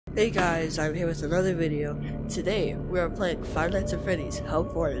Hey guys, I'm here with another video. Today, we are playing Five Nights at Freddy's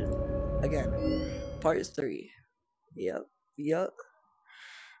Help Wanted. Again, part 3. Yup.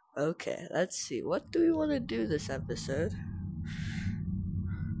 Okay, let's see. What do we want to do this episode?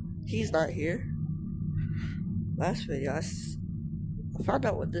 He's not here. Last video, I found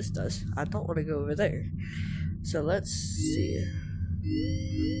out what this does. I don't want to go over there. So let's see.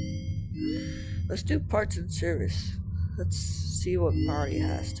 Let's do parts and service. Let's see what Bonnie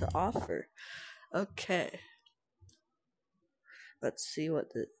has to offer. Okay. Let's see what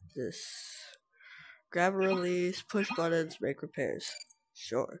this. Grab and release, push buttons, make repairs.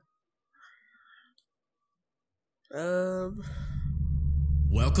 Sure.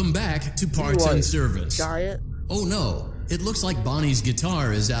 Welcome back to Parts and Service. Giant? Oh no, it looks like Bonnie's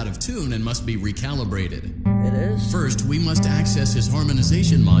guitar is out of tune and must be recalibrated. It is? First, we must access his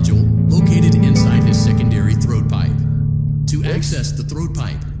harmonization module located inside his secondary throat pipe. To access the throat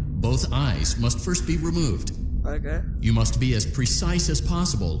pipe, both eyes must first be removed. Okay. You must be as precise as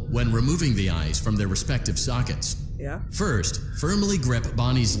possible when removing the eyes from their respective sockets. Yeah. First, firmly grip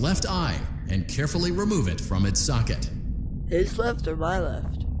Bonnie's left eye and carefully remove it from its socket. His left or my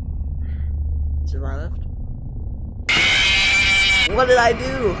left? Is it my left? What did I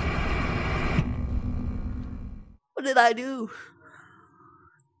do? What did I do?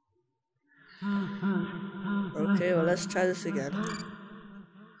 Okay, well, let's try this again.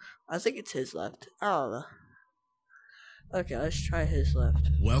 I think it's his left. I don't know. Okay, let's try his left.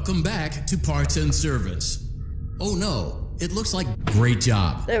 Welcome back to Parts and Service. Oh no, it looks like great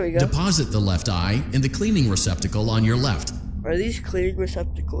job. There we go. Deposit the left eye in the cleaning receptacle on your left. Are these cleaning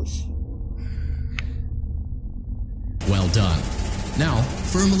receptacles? Well done. Now,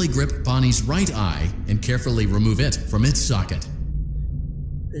 firmly grip Bonnie's right eye and carefully remove it from its socket.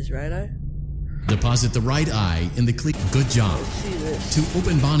 His right eye? Deposit the right eye in the clean. Good job. Let's see this. To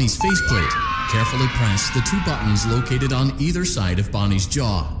open Bonnie's faceplate, carefully press the two buttons located on either side of Bonnie's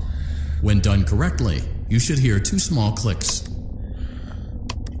jaw. When done correctly, you should hear two small clicks.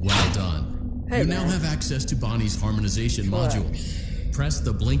 Well done. Hey, you man. now have access to Bonnie's harmonization module. Press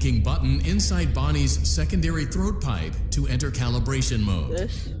the blinking button inside Bonnie's secondary throat pipe to enter calibration mode.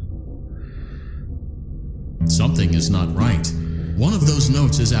 This? Something is not right. One of those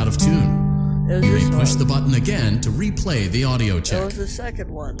notes is out of tune. You may push the button again to replay the audio That check. was the second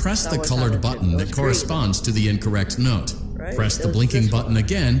one. Press That the was colored out of button tune. that corresponds to the incorrect note. Right? Press It the was blinking this button one.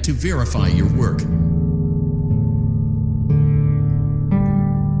 again to verify your work.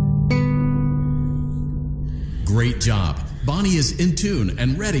 Great job. Bonnie is in tune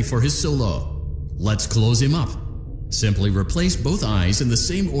and ready for his solo. Let's close him up. Simply replace both eyes in the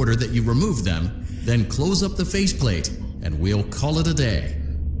same order that you removed them, then close up the faceplate, and we'll call it a day.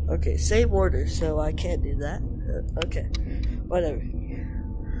 Okay, same order, so I can't do that. Okay, whatever.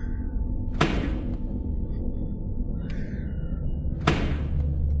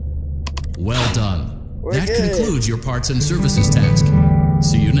 Well done. We're That good. concludes your parts and services task.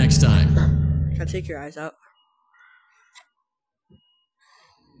 See you next time. Can I take your eyes out?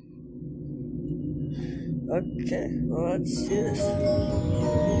 Okay, well, let's do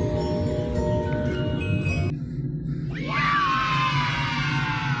this.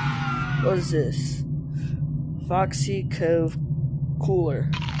 What is this? Foxy Cove Cooler.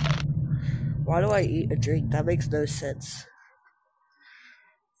 Why do I eat a drink? That makes no sense.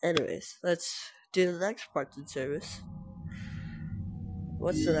 Anyways, let's do the next parts and service.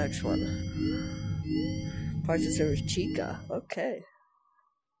 What's the next one? Parts and service Chica. Okay.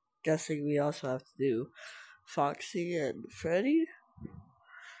 Guessing we also have to do Foxy and Freddy.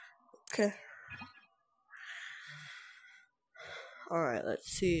 Okay. Alright, let's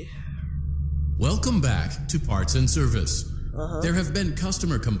see. Welcome back to Parts and Service. Uh-huh. There have been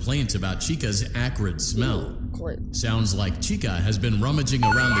customer complaints about Chica's acrid smell. Clint. Sounds like Chica has been rummaging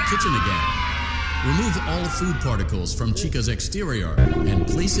around the kitchen again. Remove all food particles from Chica's exterior and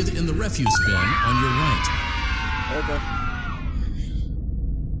place it in the refuse bin on your right. Okay.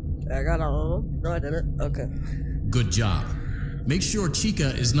 I got all of them? No, I didn't. Okay. Good job. Make sure Chica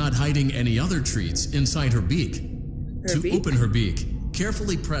is not hiding any other treats inside her beak. To open her beak,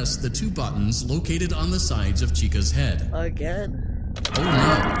 carefully press the two buttons located on the sides of Chica's head. Again. Oh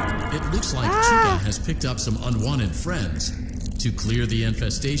no, it looks like Chica has picked up some unwanted friends. To clear the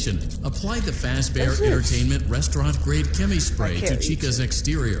infestation, apply the Fazbear Entertainment restaurant-grade chemi spray to Chica's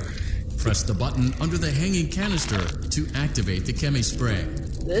exterior. Press the button under the hanging canister to activate the chemi spray.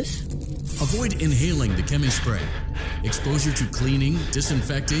 This? Avoid inhaling the chemi spray. Exposure to cleaning,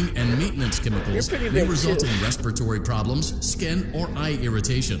 disinfecting, and maintenance chemicals may result in respiratory problems, skin, or eye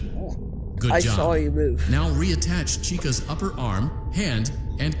irritation. Good job. I saw you move. Now reattach Chica's upper arm, hand,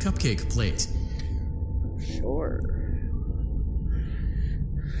 and cupcake plate. Sure.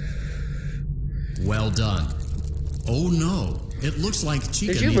 Well done. Oh no, it looks like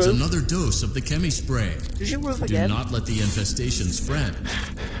Chica needs another dose of the chemi spray. Did you move Do again? not let the infestation spread.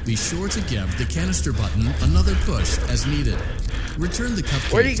 Be sure to give the canister button another push as needed. Return the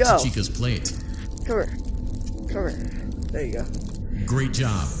cupcakes to Chica's plate. Come here. Come here. There you go. Great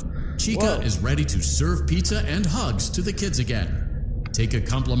job. Chica is ready to serve pizza and hugs to the kids again. Take a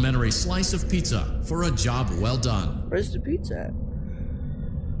complimentary slice of pizza for a job well done. Where's the pizza at?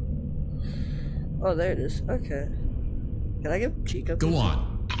 Oh, there it is. Okay. Can I give Chica pizza? Go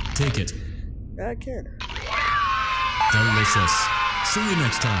on. Take it. Yeah, I can. Delicious. See you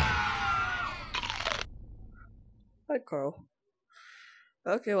next time. Hi, Carl.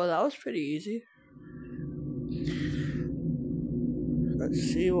 Okay, well, that was pretty easy. Let's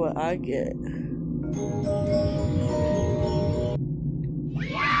see what I get.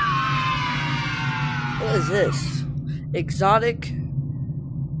 What is this? Exotic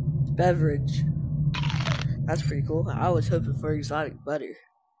beverage. That's pretty cool. I was hoping for exotic butter.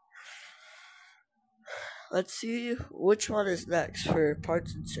 Let's see which one is next for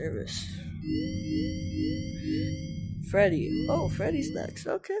parts and service. Freddy. Oh, Freddy's next.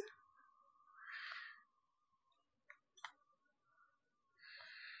 Okay.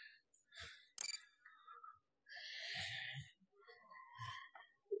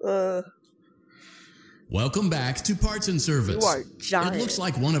 Welcome back to Parts and Service. You are giant. It looks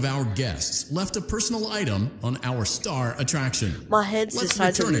like one of our guests left a personal item on our star attraction. My head's the size of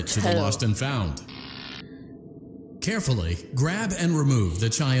Let's return your it to the toe. lost and found. Carefully grab and remove the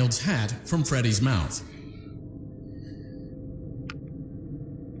child's hat from Freddy's mouth.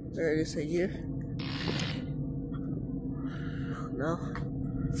 There it is here. No.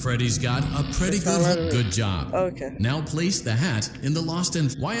 Freddy's got a pretty good job. Okay. Now place the hat in the lost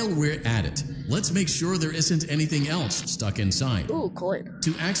and while we're at it, let's make sure there isn't anything else stuck inside. Ooh, coin.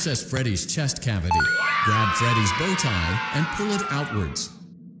 To access Freddy's chest cavity, grab Freddy's bow tie and pull it outwards.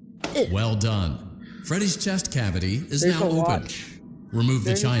 Well done. Freddy's chest cavity is now open. Watch. Remove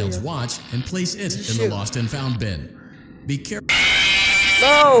the child's watch and place it in the lost and found bin. Be careful.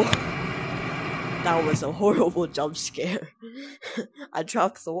 No! That was a horrible jump scare. I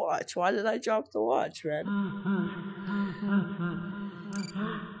dropped the watch. Why did I drop the watch, man?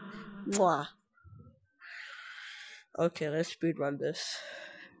 Mwah. Okay, let's speedrun this.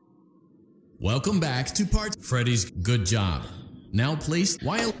 Welcome back to Parts. Freddy's good job. Now place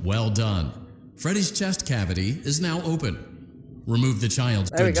while well done. Freddy's chest cavity is now open. Remove the child's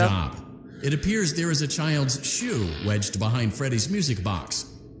good job. It appears there is a child's shoe wedged behind Freddy's music box.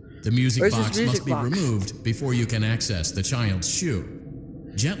 The music box must be removed before you can access the child's shoe.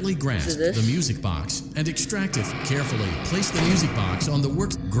 Gently grasp the music box and extract it carefully. Place the music box on the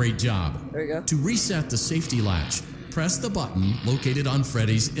work. Great job. There you go. To reset the safety latch, press the button located on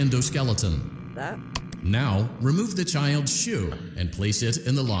Freddy's endoskeleton. That? Now, remove the child's shoe and place it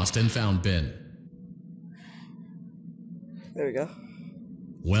in the lost and found bin. There we go.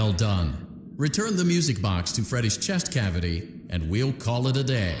 Well done. Return the music box to Freddy's chest cavity, and we'll call it a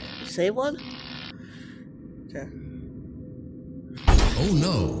day. Save one? Okay. Oh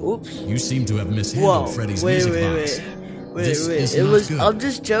no! Oops. You seem to have mishandled Freddy's music box. Wait. I'm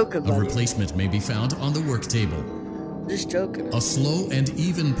just joking, buddy. A replacement may be found on the work table. Just joking. A slow and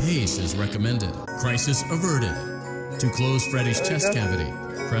even pace is recommended. Crisis averted. To close Freddy's chest cavity,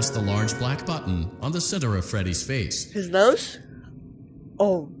 press the large black button on the center of Freddy's face. His nose?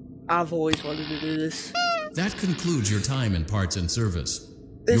 Oh, I've always wanted to do this. That concludes your time in Parts and Service.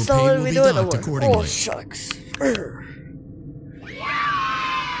 It's your not pay letting will me be do it docked no more. accordingly. Oh, shucks.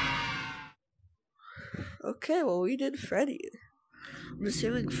 Okay, well, we did Freddy. I'm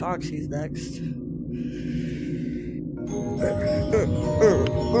assuming Foxy's next.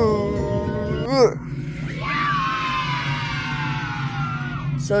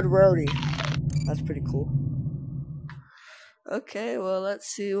 So did Rody. That's pretty cool. Okay, well, let's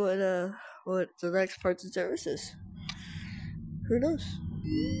see what the next Parts and Service is. Who knows?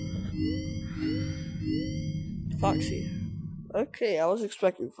 Foxy. Okay, I was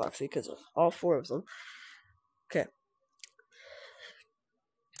expecting Foxy because of all four of them. Okay.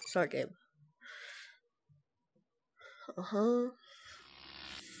 Start game.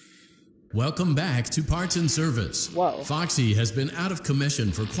 Welcome back to Parts and Service. Wow. Foxy has been out of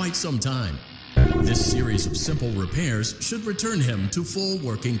commission for quite some time. This series of simple repairs should return him to full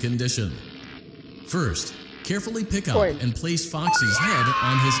working condition. First, carefully pick up and place Foxy's head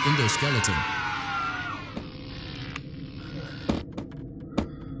on his endoskeleton.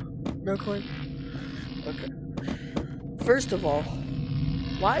 No coin? Okay. First of all,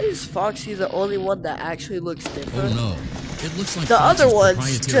 Why is Foxy the only one that actually looks different? Oh no, it looks like the Foxy's other ones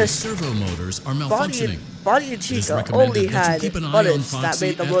proprietary just servo motors are malfunctioning. Bonnie and Chica only had buttons that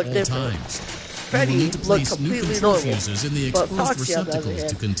made them look different. Freddy looked completely normal, but Foxy on the other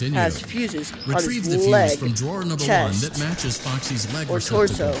hand has fuses Retrieve on the his fuse leg, from drawer number chest, 1 that matches Foxy's leg or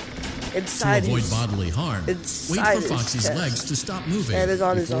receptacle. torso, inside To avoid his, bodily harm, wait inside for his Foxy's chest, legs to stop moving and is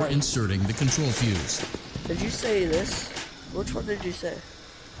on his before arm. inserting the control fuse. Did you say this? Which one did you say?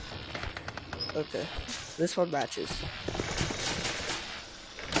 Okay, this one matches.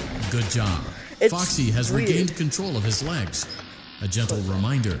 Good job. It's Foxy has weird. regained control of his legs. A gentle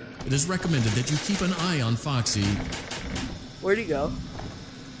reminder, it is recommended that you keep an eye on Foxy. Where'd he go?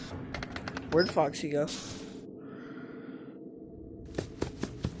 Where'd Foxy go?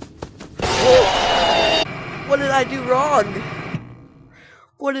 What did I do wrong?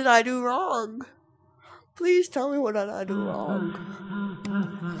 What did I do wrong? Please tell me what did I do wrong.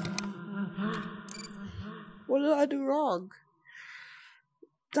 What did I do wrong?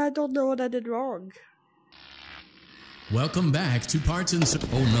 I don't know what I did wrong. Welcome back to Parts and...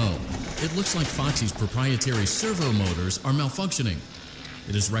 Oh no, it looks like Foxy's proprietary servo motors are malfunctioning.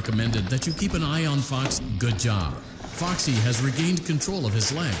 It is recommended that you keep an eye on Fox. Good job. Foxy has regained control of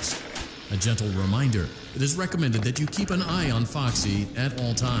his legs. A gentle reminder, it is recommended that you keep an eye on Foxy at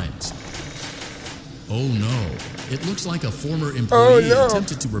all times. Oh no, it looks like a former employee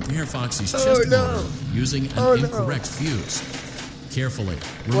attempted to repair Foxy's chest motor using an incorrect fuse. Carefully,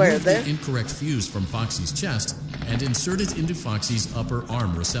 remove the incorrect fuse from Foxy's chest and insert it into Foxy's upper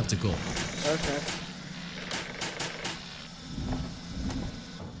arm receptacle. Okay.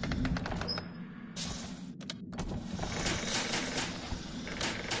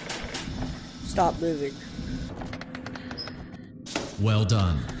 Stop moving. Well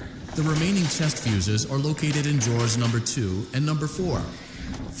done. The remaining chest fuses are located in drawers number 2 and number 4.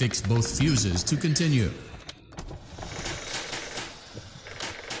 Fix both fuses to continue.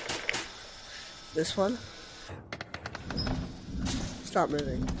 This one? Stop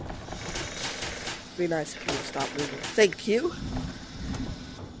moving. Be nice if you would stop moving. Thank you.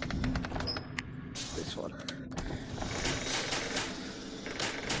 This one.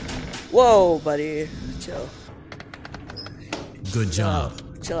 Whoa, buddy. Chill. Good job.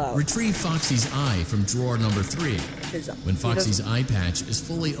 Chill out. Retrieve Foxy's eye from drawer number 3. When Foxy's eye patch is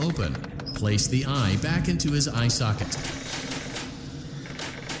fully open, place the eye back into his eye socket.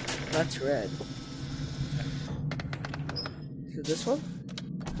 That's red. Is it this one?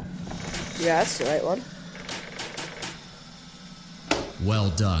 Yeah, that's the right one.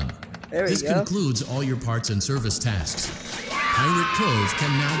 Well done. There we This go. concludes all your parts and service tasks. Pirate Cove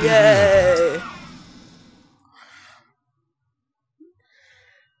can now be Yay!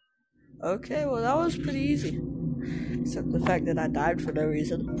 Okay, well that was pretty easy. Except the fact that I died for no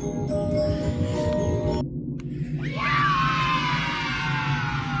reason.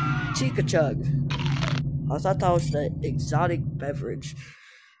 Chica Chug. I thought that was the exotic beverage.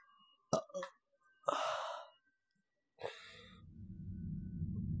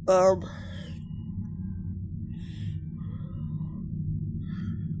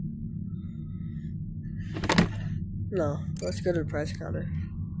 No, let's go to the price counter.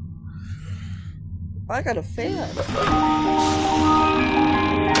 I got a fan.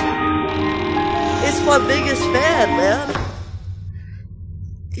 It's my biggest fan, man.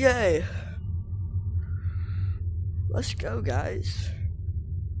 Yay. Let's go, guys.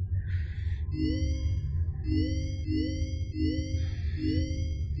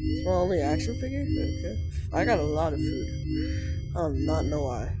 Small only action figure? Okay. I got a lot of food. I do not know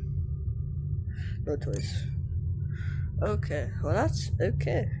why. No toys. Okay, well that's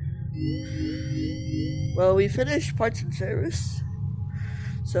okay. Well, we finished parts and service.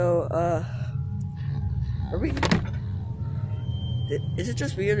 So, are we... Is it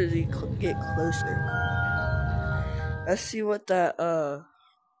just me or does he get closer? Let's see what that,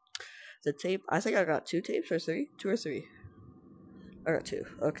 the tape... I think I got 2 tapes or 3? 2 or 3? I got 2.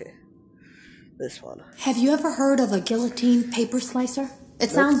 Okay. This one. Have you ever heard of a guillotine paper slicer? It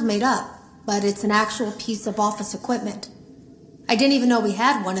sounds made up, but it's an actual piece of office equipment. I didn't even know we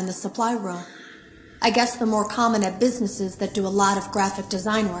had one in the supply room. I guess they're more common at businesses that do a lot of graphic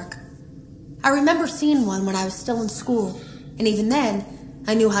design work. I remember seeing one when I was still in school, and even then,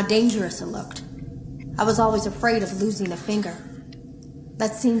 I knew how dangerous it looked. I was always afraid of losing a finger.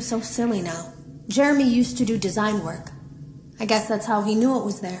 That seems so silly now. Jeremy used to do design work. I guess that's how he knew it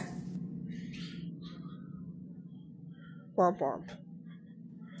was there. Womp womp.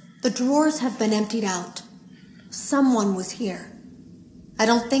 The drawers have been emptied out. Someone was here. I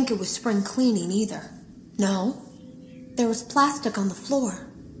don't think it was spring cleaning either. No, there was plastic on the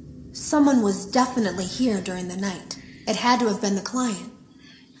floor. Someone was definitely here during the night. It had to have been the client.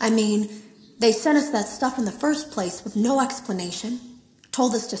 I mean, they sent us that stuff in the first place with no explanation,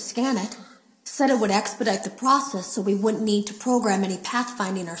 told us to scan it, said it would expedite the process so we wouldn't need to program any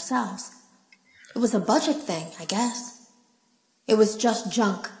pathfinding ourselves. It was a budget thing, I guess. It was just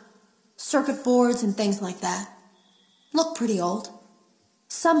junk. Circuit boards and things like that. Looked pretty old.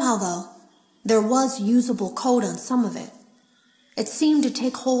 Somehow, though, there was usable code on some of it. It seemed to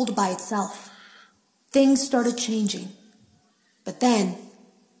take hold by itself. Things started changing. But then,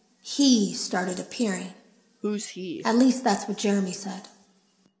 he started appearing. Who's he? At least that's what Jeremy said.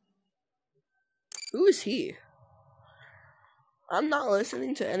 Who is he? I'm not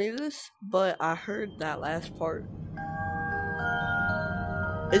listening to any of this, but I heard that last part.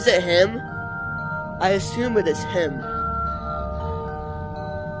 Is it him? I assume it is him.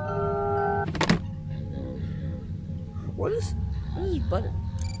 What is this button?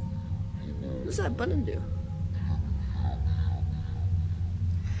 What does that button do?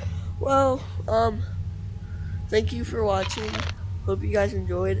 Well, thank you for watching. Hope you guys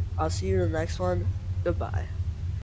enjoyed. I'll see you in the next one. Goodbye.